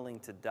was willing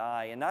to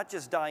die, and not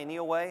just die any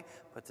way,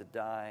 but to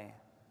die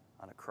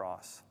on a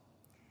cross.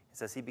 It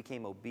says he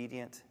became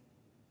obedient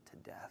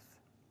to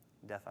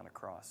death on a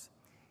cross.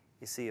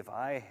 You see, if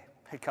I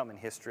had come in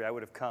history, I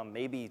would have come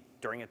maybe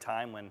during a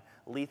time when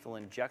lethal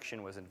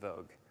injection was in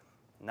vogue,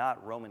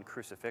 not Roman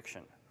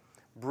crucifixion,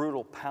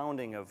 brutal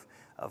pounding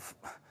of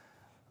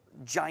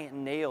giant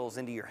nails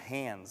into your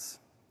hands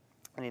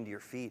and into your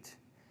feet.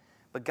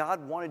 But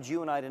God wanted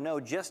you and I to know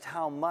just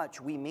how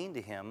much we mean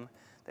to him,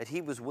 that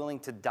he was willing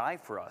to die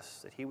for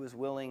us, that he was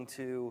willing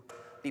to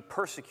be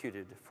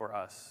persecuted for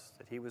us,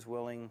 that he was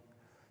willing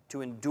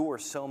to endure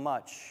so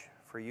much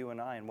for you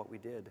and I and what we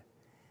did.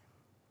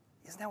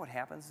 Isn't that what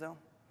happens, though?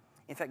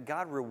 In fact,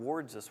 God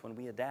rewards us when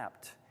we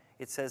adapt.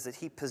 It says that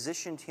he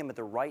positioned him at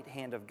the right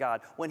hand of God.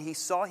 When he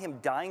saw him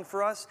dying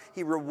for us,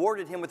 he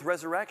rewarded him with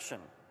resurrection.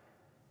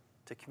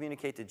 To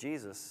communicate to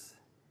Jesus,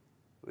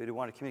 we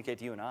want to communicate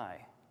to you and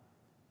I.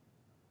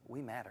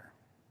 We matter.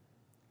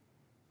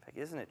 In fact,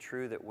 isn't it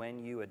true that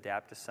when you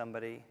adapt to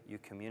somebody, you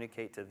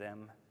communicate to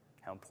them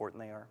how important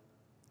they are?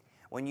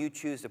 When you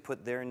choose to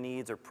put their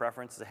needs or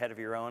preferences ahead of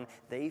your own,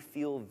 they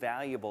feel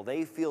valuable,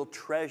 they feel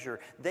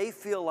treasure, they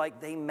feel like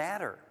they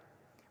matter.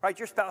 Right?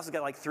 Your spouse has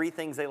got like 3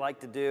 things they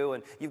like to do,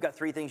 and you've got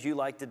 3 things you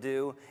like to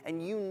do,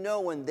 and you know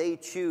when they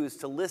choose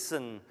to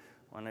listen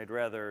when they'd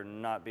rather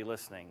not be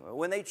listening,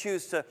 when they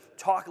choose to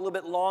talk a little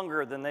bit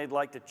longer than they'd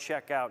like to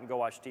check out and go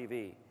watch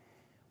TV,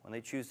 when they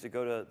choose to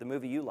go to the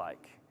movie you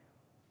like,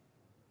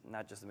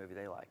 not just the movie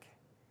they like.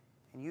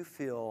 And you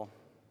feel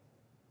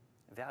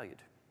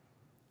valued.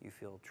 You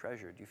feel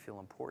treasured. You feel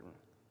important.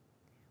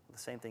 Well,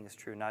 the same thing is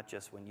true not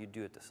just when you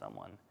do it to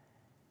someone,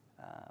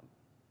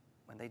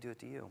 when they do it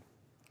to you.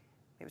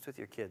 Maybe it's with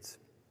your kids.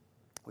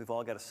 We've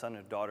all got a son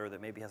or daughter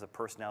that maybe has a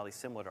personality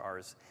similar to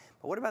ours.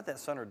 But what about that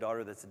son or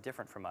daughter that's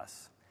different from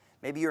us?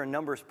 Maybe you're a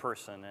numbers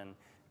person and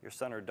your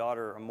son or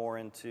daughter are more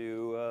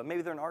into,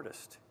 maybe they're an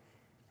artist.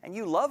 And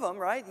you love them,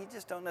 right? You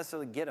just don't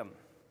necessarily get them.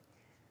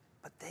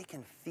 But they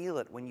can feel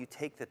it when you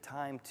take the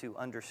time to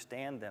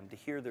understand them, to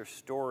hear their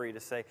story, to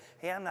say,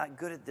 hey, I'm not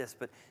good at this,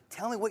 but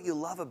tell me what you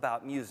love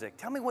about music.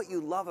 Tell me what you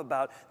love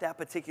about that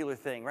particular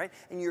thing, right?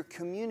 And you're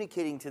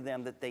communicating to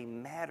them that they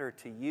matter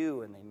to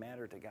you and they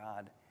matter to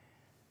God.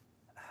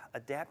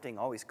 Adapting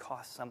always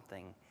costs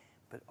something,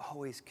 but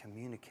always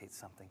communicates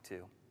something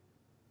too.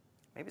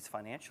 Maybe it's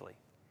financially.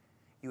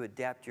 You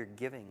adapt your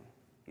giving.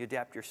 You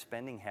adapt your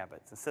spending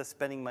habits. Instead of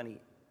spending money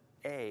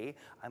A,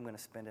 I'm going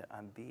to spend it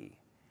on B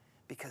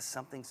because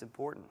something's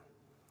important.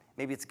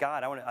 Maybe it's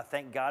God. I want to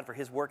thank God for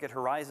his work at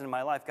Horizon in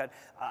my life. God,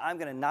 I'm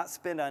going to not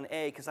spend on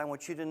A because I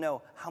want you to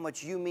know how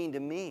much you mean to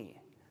me.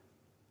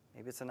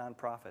 Maybe it's a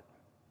nonprofit.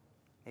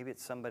 Maybe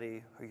it's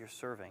somebody who you're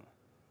serving.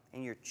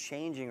 And you're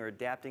changing or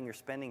adapting your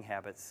spending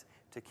habits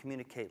to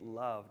communicate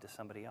love to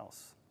somebody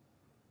else.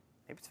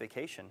 Maybe it's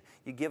vacation.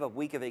 You give a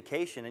week of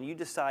vacation and you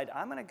decide,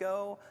 I'm going to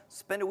go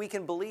spend a week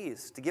in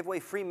Belize to give away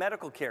free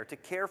medical care, to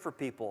care for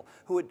people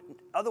who would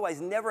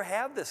otherwise never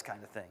have this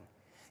kind of thing.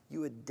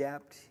 You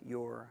adapt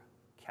your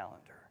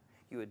calendar.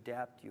 You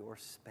adapt your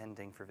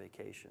spending for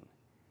vacation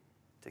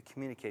to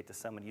communicate to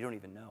someone you don't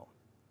even know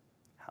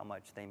how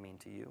much they mean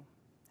to you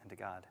and to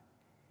God.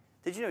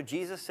 Did you know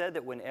Jesus said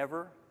that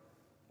whenever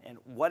and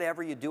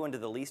whatever you do unto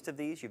the least of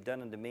these, you've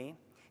done unto me?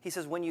 He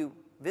says, when you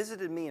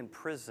visited me in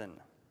prison,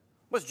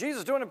 what's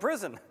Jesus doing in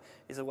prison?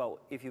 He said, well,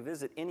 if you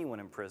visit anyone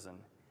in prison,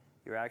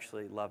 you're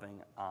actually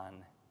loving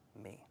on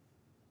me.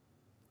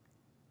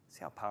 See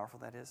how powerful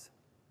that is?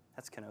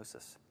 That's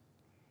kenosis.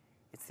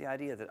 It's the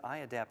idea that I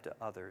adapt to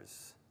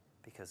others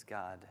because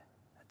God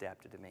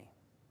adapted to me.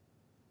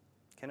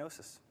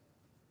 Kenosis.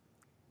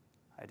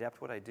 I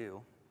adapt what I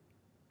do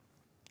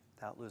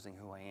without losing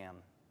who I am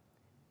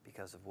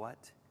because of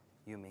what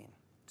you mean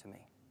to me.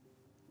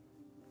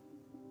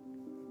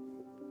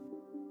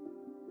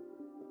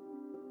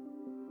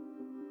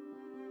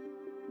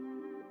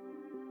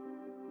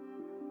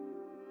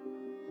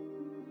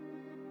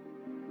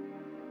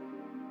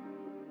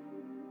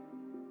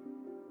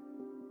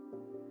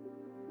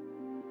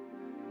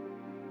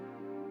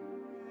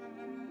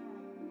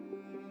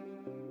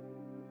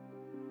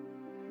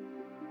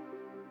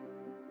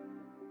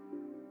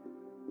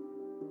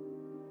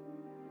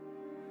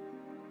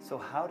 So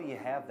how do you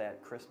have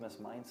that Christmas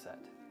mindset?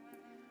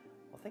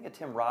 Well, think of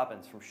Tim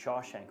Robbins from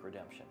Shawshank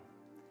Redemption.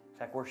 In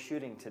fact, we're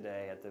shooting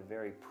today at the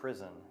very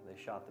prison they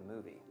shot the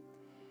movie.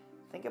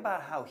 Think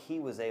about how he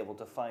was able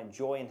to find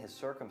joy in his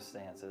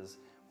circumstances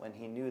when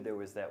he knew there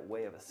was that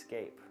way of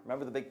escape.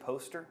 Remember the big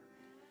poster?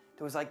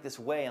 There was like this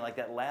way, and like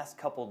that last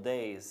couple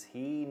days,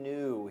 he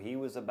knew he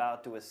was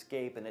about to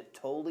escape, and it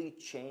totally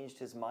changed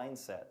his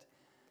mindset.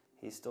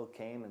 He still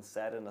came and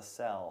sat in a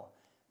cell,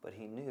 but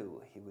he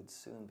knew he would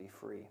soon be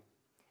free.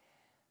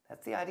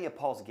 That's the idea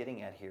Paul's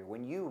getting at here.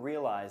 When you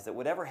realize that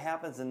whatever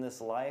happens in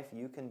this life,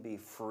 you can be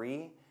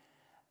free.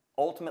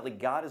 Ultimately,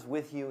 God is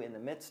with you in the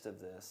midst of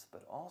this,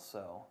 but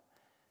also,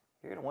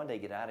 you're going to one day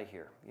get out of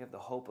here. You have the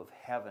hope of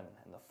heaven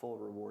and the full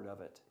reward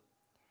of it.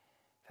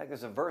 In fact,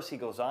 there's a verse he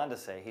goes on to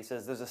say. He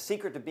says, there's a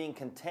secret to being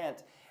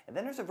content. And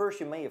then there's a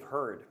verse you may have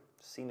heard,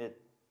 seen it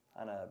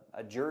on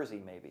a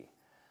jersey maybe.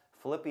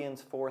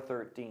 Philippians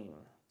 4:13.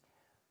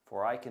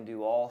 For I can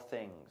do all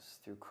things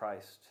through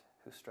Christ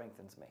who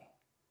strengthens me.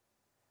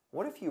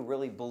 What if you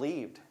really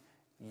believed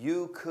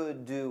you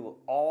could do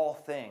all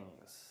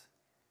things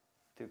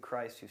through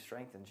Christ who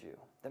strengthens you?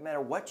 No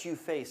matter what you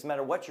face, no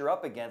matter what you're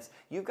up against,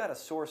 you've got a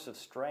source of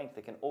strength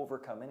that can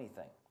overcome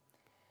anything.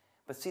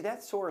 But see,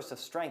 that source of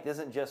strength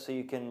isn't just so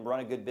you can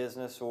run a good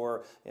business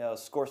or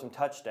score some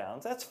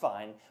touchdowns. That's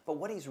fine. But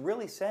what he's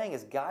really saying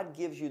is God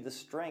gives you the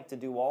strength to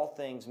do all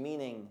things,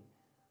 meaning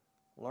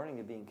learning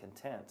to be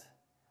content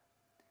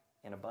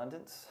in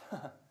abundance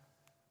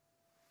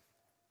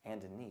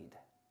and in need.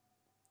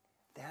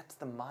 That's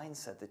the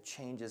mindset that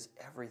changes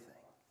everything.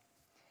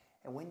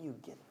 And when you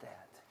get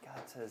that, God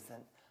says, then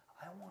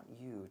I want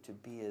you to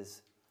be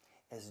as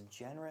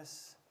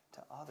generous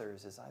to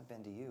others as I've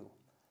been to you.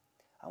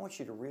 I want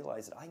you to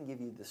realize that I can give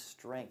you the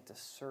strength to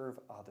serve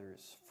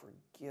others,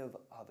 forgive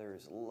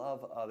others,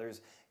 love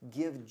others,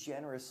 give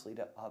generously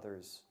to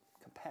others,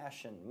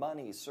 compassion,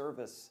 money,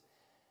 service,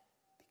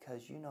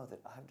 because you know that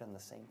I've done the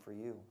same for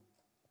you.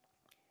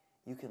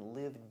 You can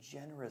live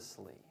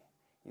generously.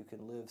 You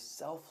can live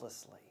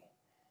selflessly.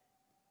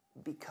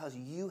 Because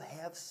you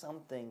have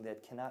something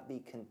that cannot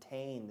be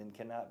contained and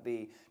cannot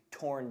be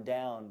torn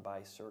down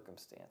by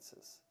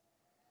circumstances.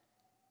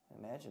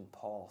 Imagine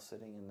Paul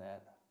sitting in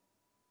that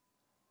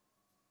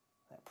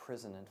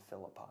prison in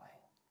Philippi.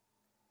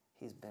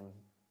 He's been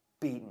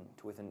beaten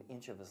to within an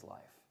inch of his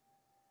life.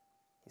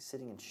 He's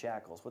sitting in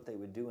shackles. What they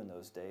would do in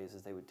those days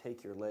is they would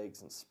take your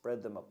legs and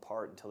spread them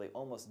apart until they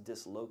almost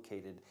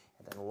dislocated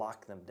and then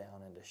lock them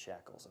down into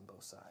shackles on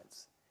both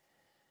sides.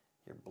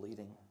 You're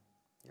bleeding.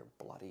 You're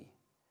bloody.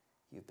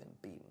 You've been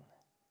beaten.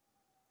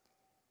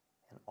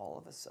 And all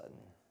of a sudden,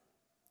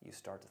 you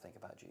start to think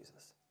about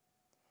Jesus.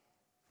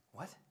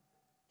 What?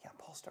 Yeah,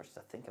 Paul starts to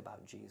think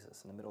about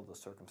Jesus in the middle of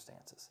those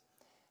circumstances.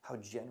 How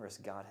generous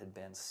God had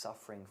been,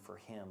 suffering for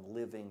him,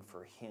 living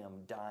for him,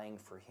 dying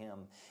for him.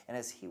 And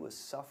as he was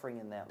suffering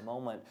in that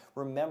moment,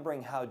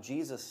 remembering how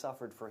Jesus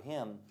suffered for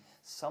him,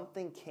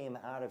 something came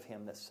out of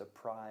him that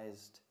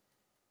surprised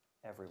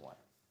everyone.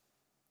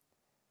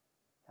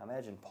 Now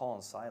imagine Paul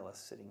and Silas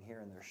sitting here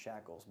in their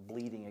shackles,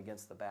 bleeding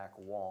against the back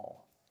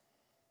wall.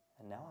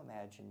 And now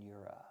imagine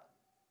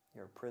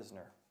you're a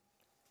prisoner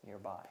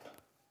nearby.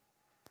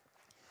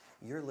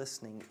 You're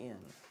listening in.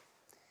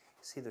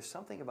 See, there's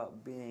something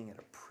about being at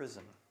a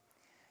prison.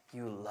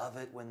 You love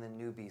it when the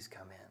newbies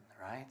come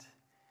in, right?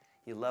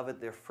 You love it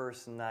their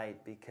first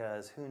night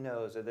because who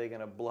knows, are they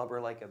going to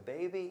blubber like a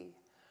baby?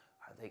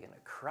 Are they going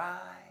to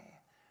cry?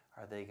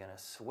 Are they going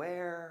to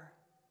swear?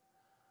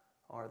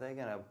 Or are they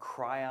going to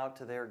cry out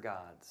to their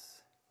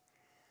gods?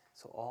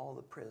 So all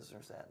the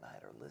prisoners that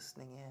night are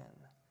listening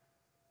in.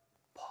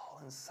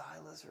 Paul and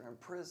Silas are in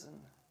prison.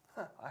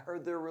 I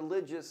heard they're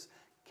religious.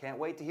 Can't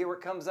wait to hear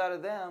what comes out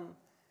of them.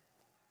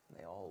 And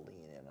they all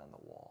lean in on the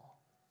wall.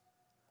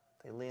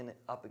 They lean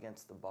up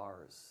against the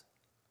bars.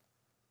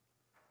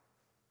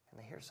 And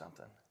they hear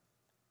something.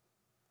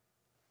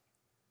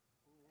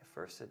 At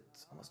first,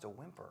 it's almost a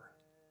whimper.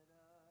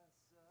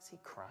 Is he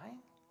crying?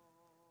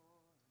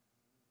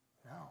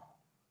 No.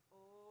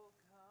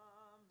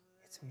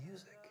 It's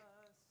music.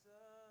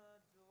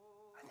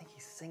 I think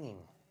he's singing.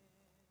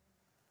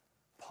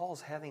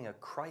 Paul's having a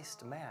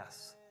Christ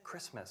Mass,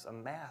 Christmas, a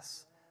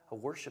Mass, a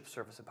worship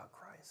service about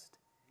Christ.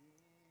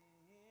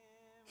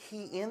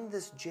 He, in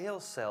this jail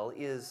cell,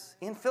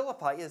 in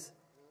Philippi, is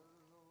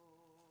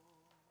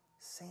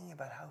singing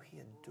about how he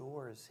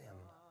adores him.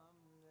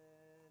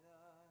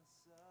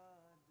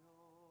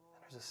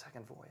 And there's a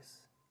second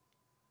voice.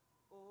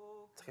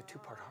 It's like a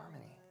two-part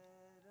harmony.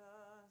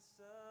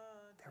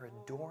 They're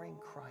adoring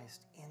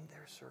Christ in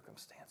their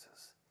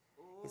circumstances.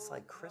 It's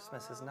like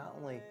Christmas has not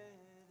only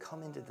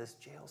come into this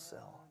jail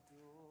cell,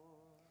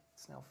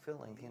 it's now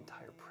filling the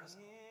entire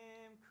prison.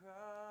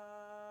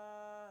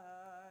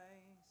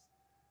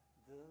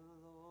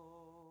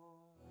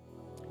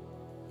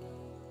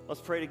 Let's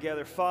pray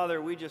together.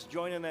 Father, we just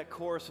join in that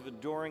chorus of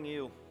adoring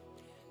you,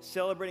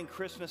 celebrating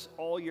Christmas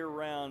all year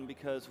round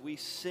because we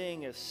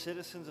sing as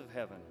citizens of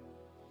heaven.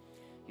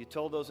 You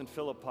told those in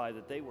Philippi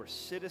that they were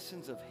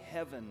citizens of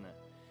heaven.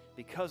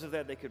 Because of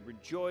that, they could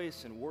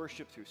rejoice and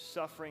worship through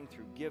suffering,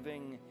 through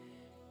giving,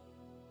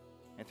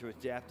 and through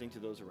adapting to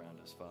those around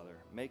us, Father.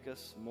 Make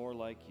us more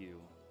like you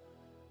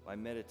by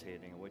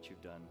meditating on what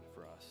you've done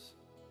for us.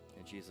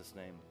 In Jesus'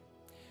 name.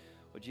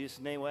 Well, Jesus'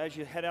 name, well, as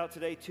you head out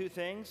today, two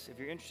things. If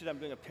you're interested, I'm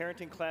doing a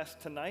parenting class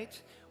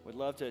tonight. We'd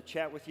love to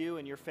chat with you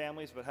and your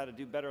families about how to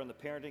do better on the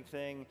parenting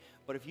thing.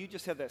 But if you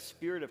just have that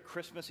spirit of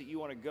Christmas that you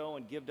want to go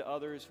and give to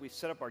others, we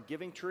set up our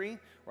giving tree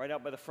right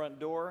out by the front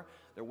door.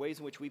 There are ways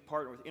in which we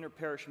partner with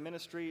interparish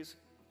ministries,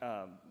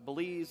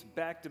 Belize,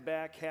 Back to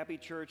Back, Happy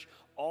Church.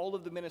 All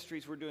of the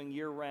ministries we're doing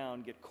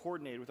year-round get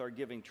coordinated with our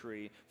giving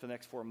tree for the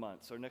next 4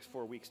 months, or next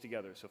 4 weeks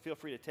together. So feel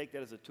free to take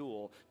that as a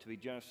tool to be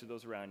generous to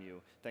those around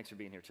you. Thanks for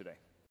being here today.